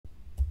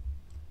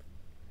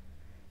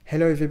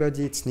Hello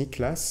everybody, it's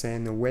Niklas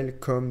and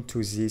welcome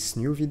to this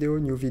new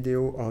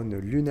video on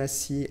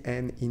Lunacy.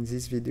 And in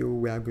this video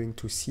we are going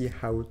to see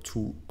how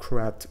to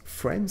create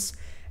frames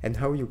and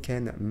how you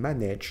can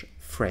manage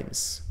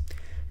frames.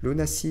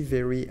 Lunacy,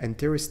 very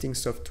interesting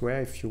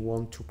software if you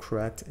want to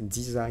create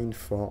design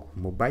for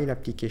mobile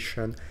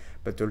application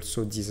but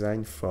also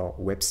design for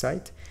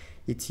website.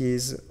 It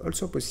is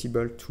also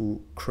possible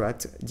to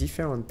create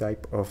different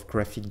type of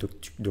graphic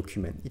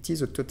document. It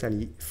is a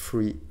totally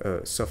free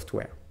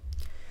software.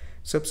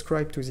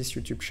 Subscribe to this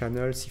YouTube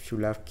channels if you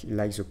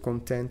like the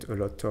content, a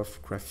lot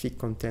of graphic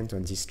content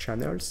on these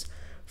channels.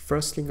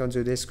 First link on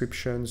the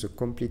description, the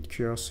complete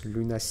course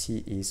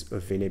Lunacy is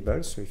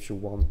available. So if you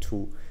want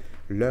to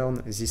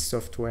learn this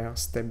software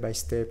step by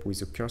step with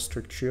the course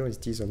structure,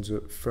 it is on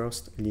the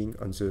first link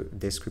on the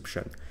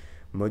description.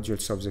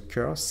 Modules of the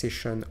course,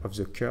 session of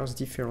the course,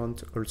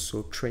 different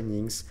also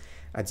trainings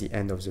at the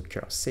end of the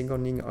course.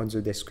 Second link on the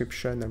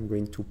description, I'm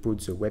going to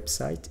put the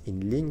website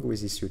in link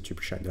with these YouTube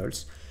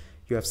channels.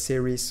 You have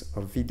series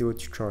of video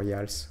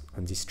tutorials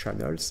on these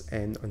channels,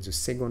 and on the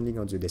second link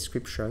on the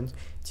description,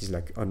 it is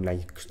like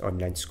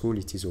online school,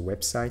 it is a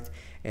website,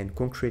 and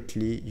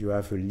concretely you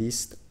have a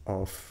list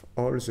of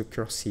all the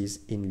courses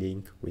in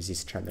link with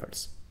these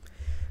channels.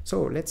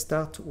 So let's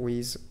start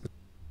with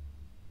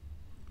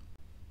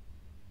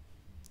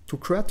to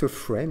create a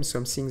frame.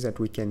 Something that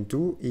we can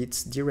do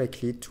is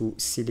directly to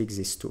select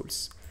these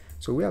tools.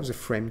 So we have the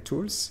frame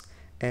tools,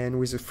 and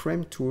with the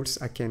frame tools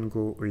I can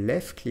go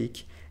left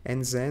click,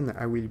 and then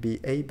I will be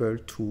able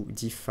to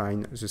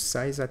define the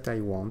size that I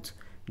want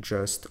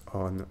just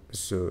on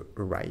the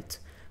right.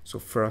 So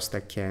first I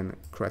can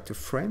create a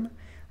frame,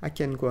 I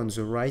can go on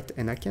the right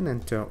and I can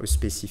enter a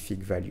specific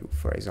value.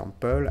 For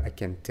example, I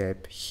can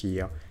type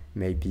here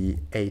maybe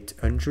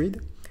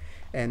 800,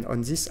 and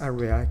on this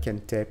area I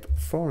can type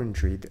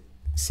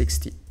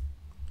 460.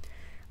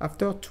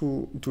 After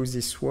to do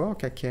this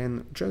work, I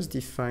can just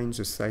define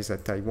the size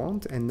that I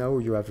want, and now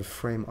you have a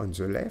frame on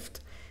the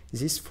left.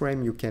 This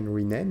frame you can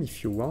rename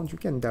if you want. You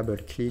can double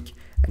click,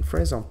 and for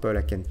example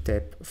I can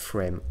type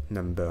frame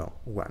number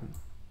 1.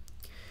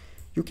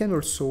 You can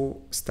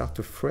also start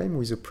a frame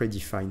with a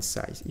predefined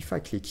size. If I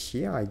click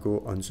here, I go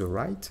on the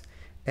right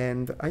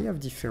and I have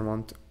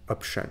different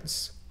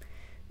options.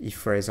 If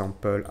for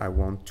example I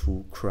want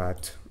to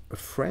create a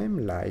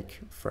frame like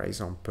for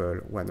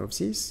example one of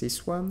these,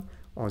 this one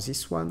or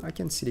this one, I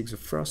can select the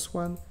first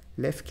one,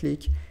 left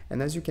click,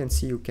 and as you can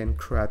see you can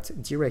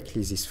create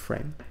directly this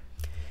frame.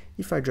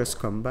 If I just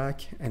come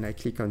back and I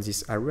click on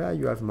this area,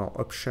 you have more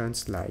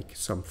options like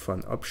some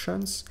font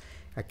options.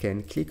 I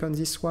can click on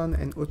this one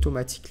and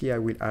automatically I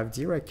will have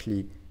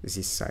directly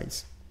this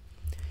size.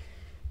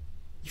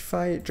 If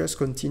I just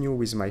continue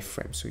with my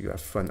frame, so you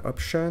have font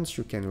options,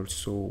 you can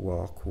also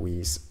work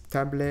with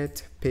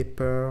tablet,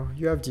 paper,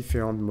 you have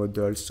different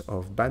models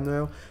of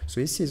banner.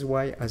 So this is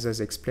why, as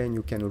I explained,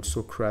 you can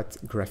also create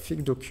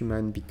graphic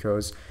document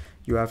because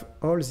you have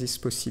all this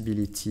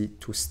possibility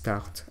to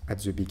start at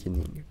the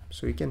beginning.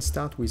 So you can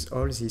start with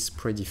all this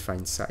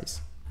predefined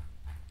size.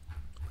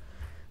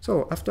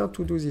 So after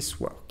to do this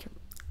work,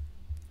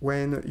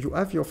 when you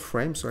have your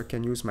frame, so I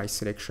can use my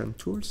selection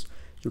tools,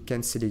 you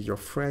can select your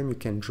frame, you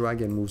can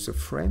drag and move the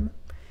frame.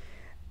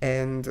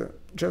 And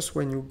just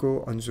when you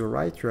go on the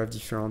right, you have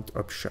different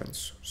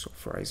options. So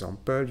for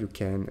example, you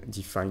can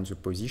define the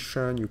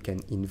position, you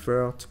can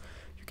invert,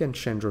 you can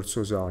change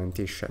also the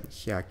orientation.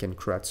 Here I can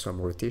create some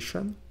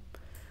rotation.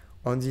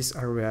 On this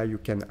area, you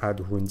can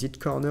add rounded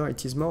corner.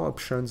 It is more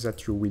options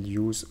that you will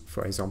use,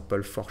 for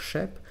example, for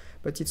shape,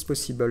 but it's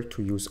possible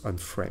to use on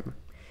frame.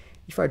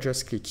 If I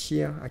just click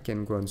here, I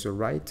can go on the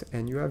right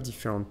and you have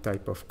different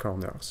type of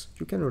corners.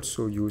 You can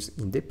also use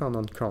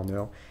independent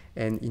corner,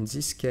 and in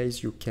this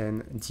case, you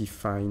can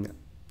define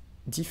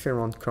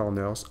different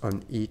corners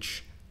on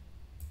each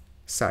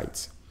side.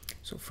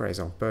 So for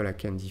example, I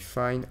can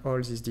define all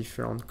these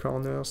different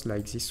corners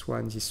like this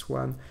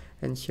one,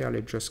 and here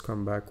let's just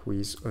come back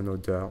with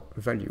another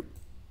value.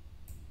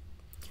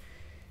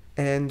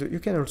 And you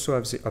can also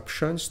have the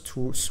options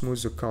to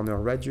smooth the corner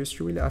radius.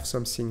 You will have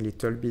something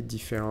little bit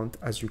different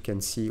as you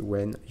can see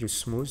when you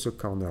smooth the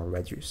corner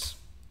radius.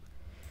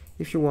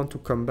 If you want to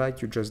come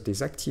back, you just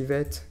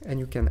deactivate and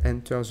you can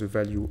enter the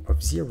value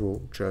of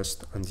 0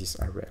 just on this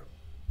area.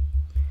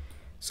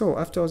 So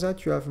after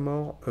that you have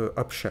more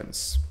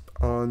options.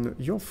 On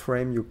your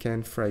frame you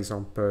can, for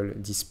example,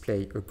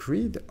 display a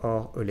grid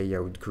or a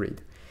layout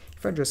grid.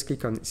 If I just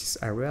click on this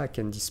area, I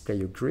can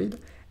display a grid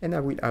and I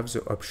will have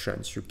the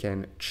options. You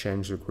can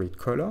change the grid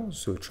color,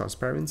 the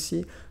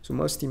transparency. The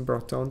most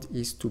important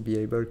is to be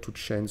able to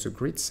change the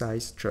grid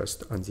size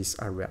just on this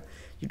area.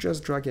 You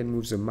just drag and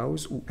move the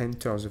mouse to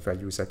enter the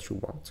values that you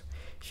want.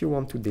 If you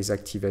want to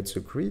deactivate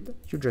the grid,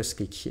 you just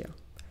click here.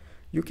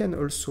 You can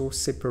also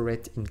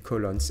separate in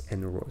columns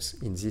and rows.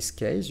 In this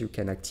case, you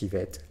can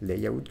activate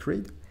layout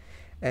grid.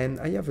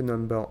 And I have a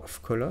number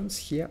of columns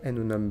here and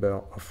a number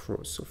of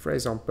rows. So for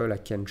example, I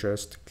can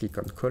just click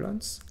on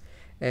columns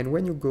And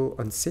when you go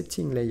on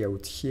setting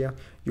layout here,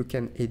 you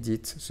can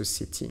edit the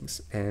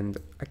settings, and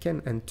I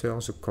can enter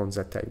the count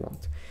that I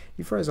want.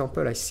 If, for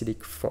example, I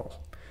select 4,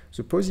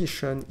 the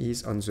position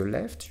is on the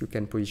left. You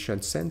can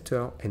position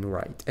center and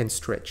right and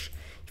stretch.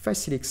 If I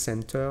select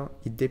center,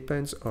 it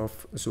depends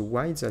of the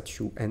width that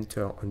you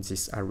enter on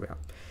this area.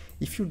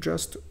 If you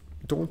just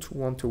don't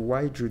want a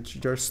wide, you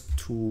just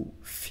to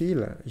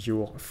fill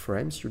your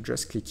frames, you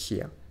just click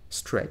here,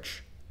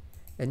 stretch,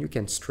 and you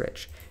can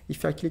stretch.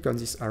 If I click on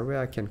this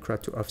area, I can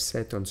create an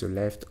offset on the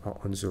left or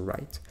on the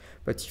right.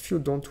 But if you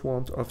don't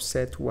want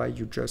offset, why,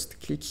 you just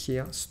click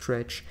here,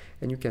 stretch,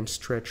 and you can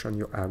stretch on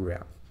your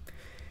area.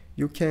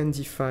 You can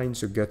define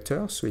the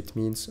gutter, so it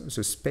means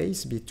the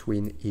space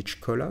between each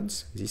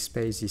columns, this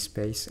space,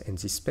 and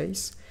this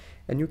space.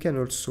 And you can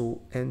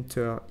also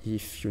enter,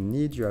 if you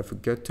need, you have a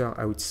gutter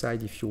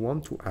outside if you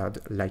want to add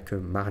like a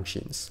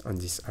margins on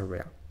this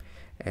area.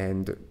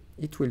 And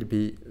it will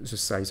be the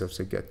size of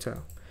the gutter.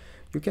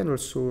 You can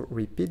also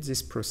repeat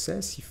this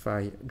process if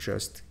I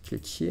just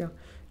click here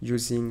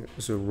using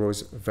the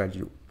rows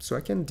value. So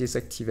I can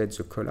deactivate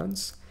the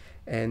columns,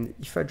 and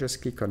if I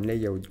just click on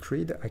layout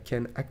grid, I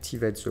can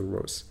activate the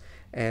rows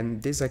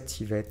and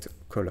deactivate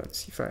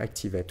columns. If I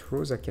activate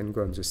rows, I can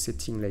go on the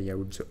setting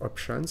layout, the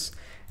options,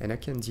 and I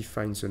can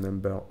define the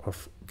number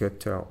of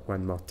gutter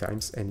one more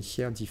times, and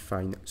here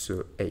define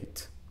the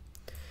 8.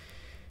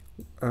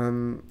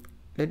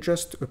 Let's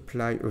just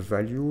apply a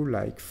value,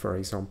 like for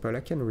example, I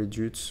can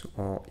reduce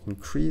or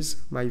increase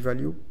my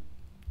value.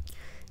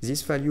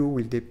 This value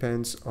will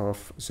depend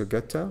of the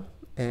gutter,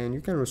 and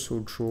you can also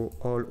draw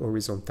all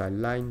horizontal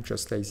lines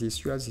just like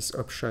this. You have these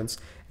options,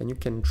 and you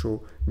can draw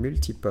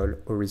multiple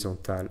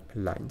horizontal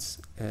lines,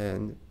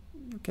 and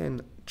you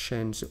can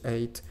change the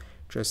 8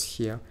 just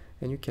here,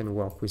 and you can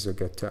work with the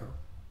gutter.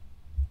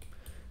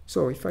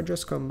 So if I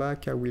just come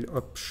back, I will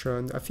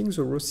option, I think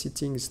the row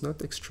setting is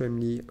not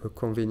extremely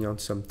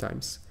convenient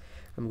sometimes.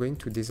 I'm going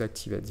to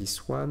deactivate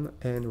this one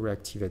and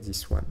reactivate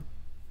this one.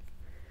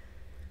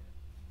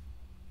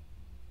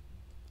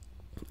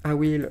 I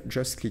will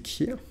just click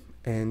here,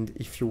 and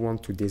if you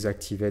want to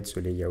deactivate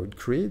the layout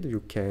grid,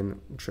 you can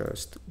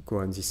just go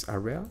on this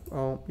area,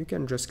 or you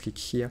can just click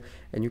here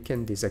and you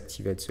can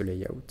deactivate the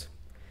layout.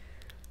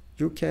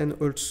 You can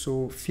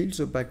also fill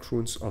the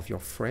backgrounds of your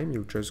frame.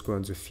 You just go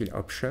on the fill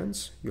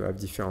options. You have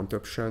different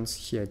options.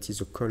 Here it is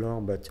a color,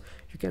 but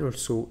you can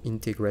also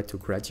integrate a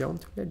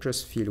gradient. Let's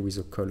just fill with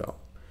a color.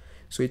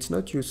 So it's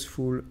not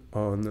useful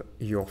on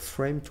your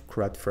frame to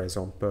create, for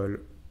example,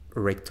 a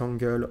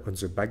rectangle on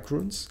the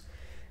backgrounds,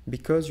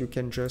 because you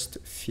can just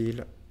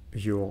fill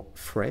your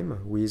frame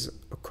with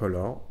a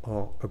color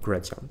or a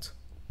gradient.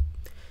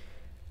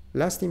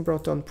 Last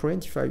important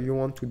point, if you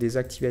want to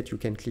deactivate, you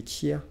can click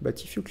here,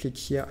 but if you click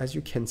here, as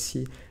you can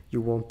see,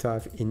 you won't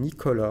have any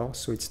color,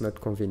 so it's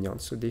not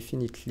convenient. So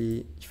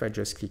definitely, if I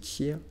just click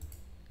here,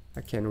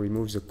 I can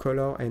remove the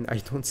color, and I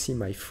don't see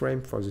my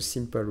frame for the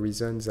simple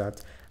reason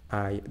that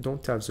I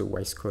don't have the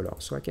white color.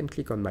 So I can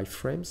click on my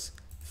frames,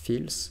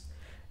 fills,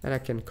 and I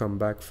can come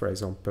back, for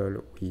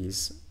example,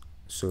 with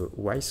the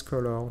white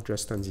color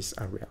just on this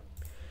area.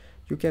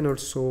 You can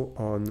also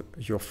on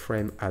your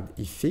frame add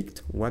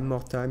effect. One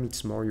more time,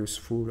 it's more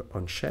useful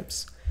on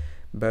shapes,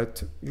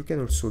 but you can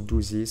also do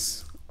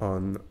this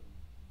on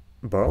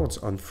boards,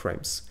 on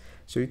frames.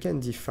 So you can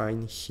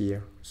define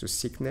here the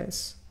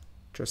thickness,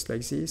 just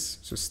like this,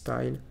 the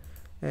style,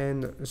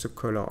 and the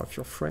color of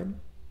your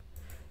frame.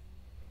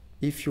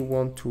 If you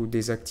want to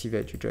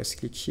deactivate, you just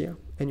click here,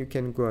 and you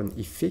can go on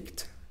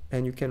effect,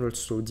 and you can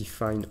also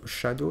define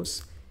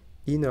shadows,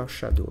 inner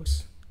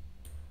shadows,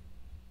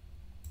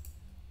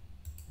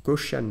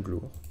 Gaussian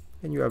blur,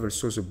 and you have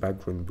also the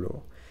background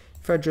blur.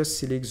 If I just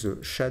select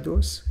the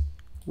shadows,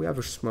 we have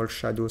a small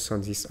shadows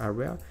on this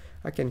area.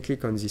 I can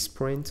click on this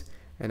point,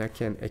 and I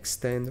can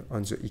extend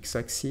on the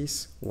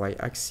x-axis,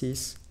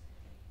 y-axis,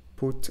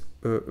 put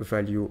a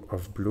value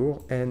of blur,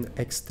 and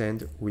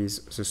extend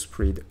with the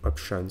spread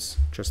options,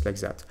 just like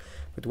that.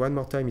 But one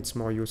more time, it's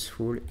more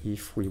useful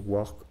if we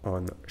work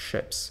on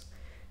shapes.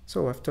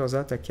 So after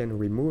that, I can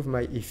remove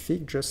my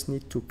effect, just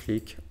need to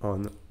click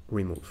on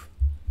remove.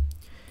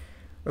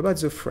 About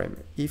the frame,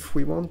 if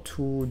we want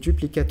to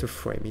duplicate a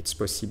frame, it's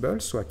possible.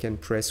 So I can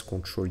press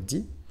Ctrl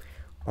D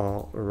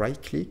or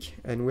right click,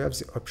 and we have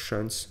the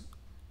options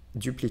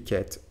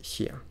duplicate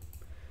here.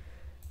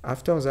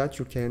 After that,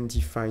 you can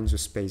define the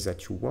space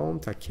that you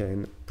want. I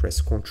can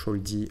press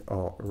Ctrl D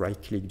or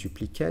right click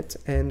duplicate,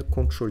 and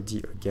Ctrl D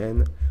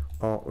again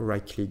or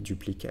right click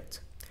duplicate.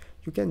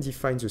 You can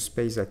define the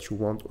space that you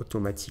want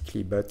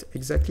automatically, but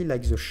exactly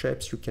like the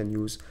shapes, you can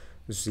use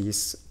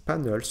these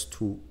panels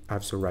to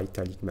have the right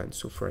alignment.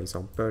 So for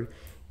example,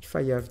 if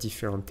I have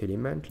different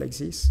elements like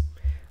this,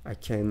 I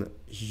can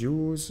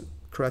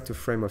create a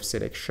frame of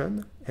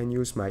selection and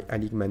use my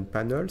alignment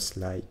panels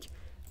like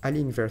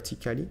align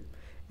vertically,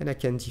 and I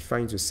can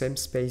define the same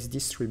space,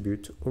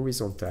 distribute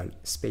horizontal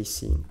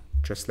spacing,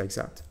 just like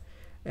that.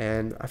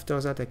 And after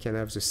that, I can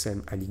have the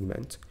same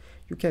alignment.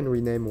 You can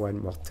rename one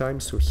more time.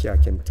 So here I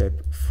can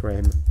type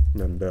frame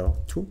number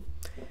 2.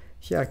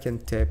 Here I can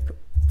type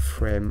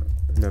frame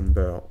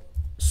number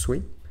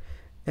 3,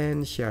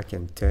 and here I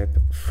can tap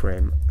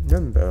frame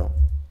number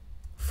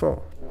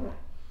 4.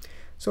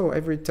 So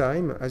every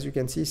time, as you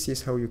can see, this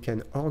is how you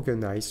can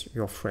organize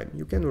your frame.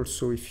 You can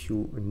also, if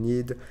you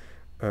need,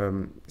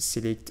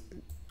 select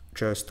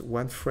just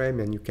one frame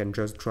and you can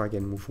just drag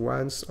and move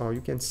once, or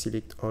you can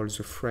select all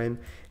the frame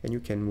and you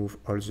can move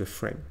all the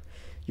frame.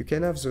 You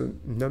can have the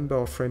number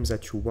of frames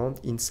that you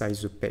want inside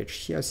the page.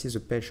 Here I see the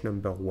page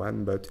number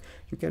 1, but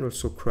you can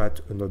also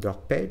create another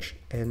page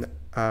and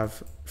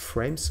have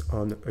frames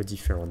on a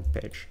different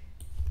page.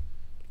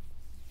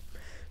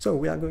 So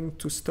we are going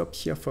to stop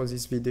here for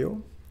this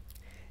video.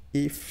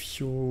 If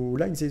you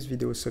like this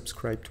video,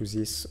 subscribe to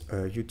this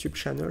YouTube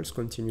channel,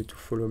 continue to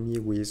follow me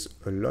with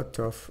a lot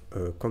of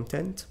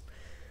content.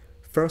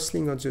 First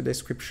link on the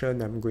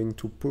description, I'm going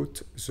to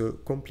put the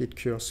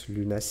complete course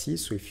Lunacy,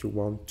 so if you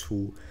want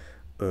to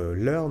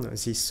learn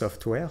this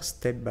software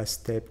step by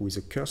step with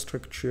a course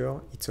structure,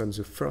 it's on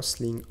the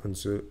first link on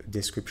the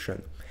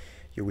description.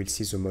 You will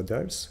see the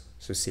models,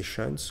 the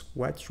sessions,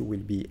 what you will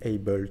be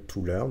able to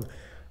learn,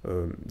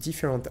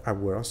 different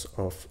hours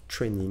of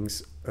training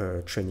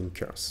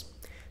course.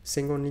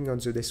 Second link on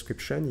the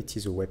description, it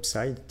is a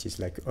website, it is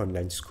like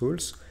online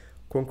schools.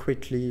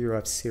 Concretely, you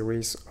have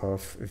series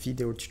of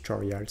video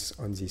tutorials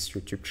on these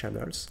YouTube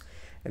channels.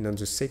 And on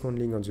the second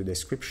link on the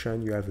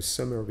description, you have a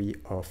summary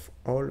of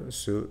all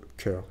the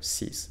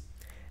courses.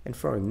 And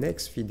for our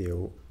next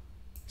video,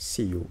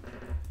 see you.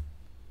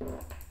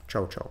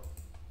 Ciao, ciao.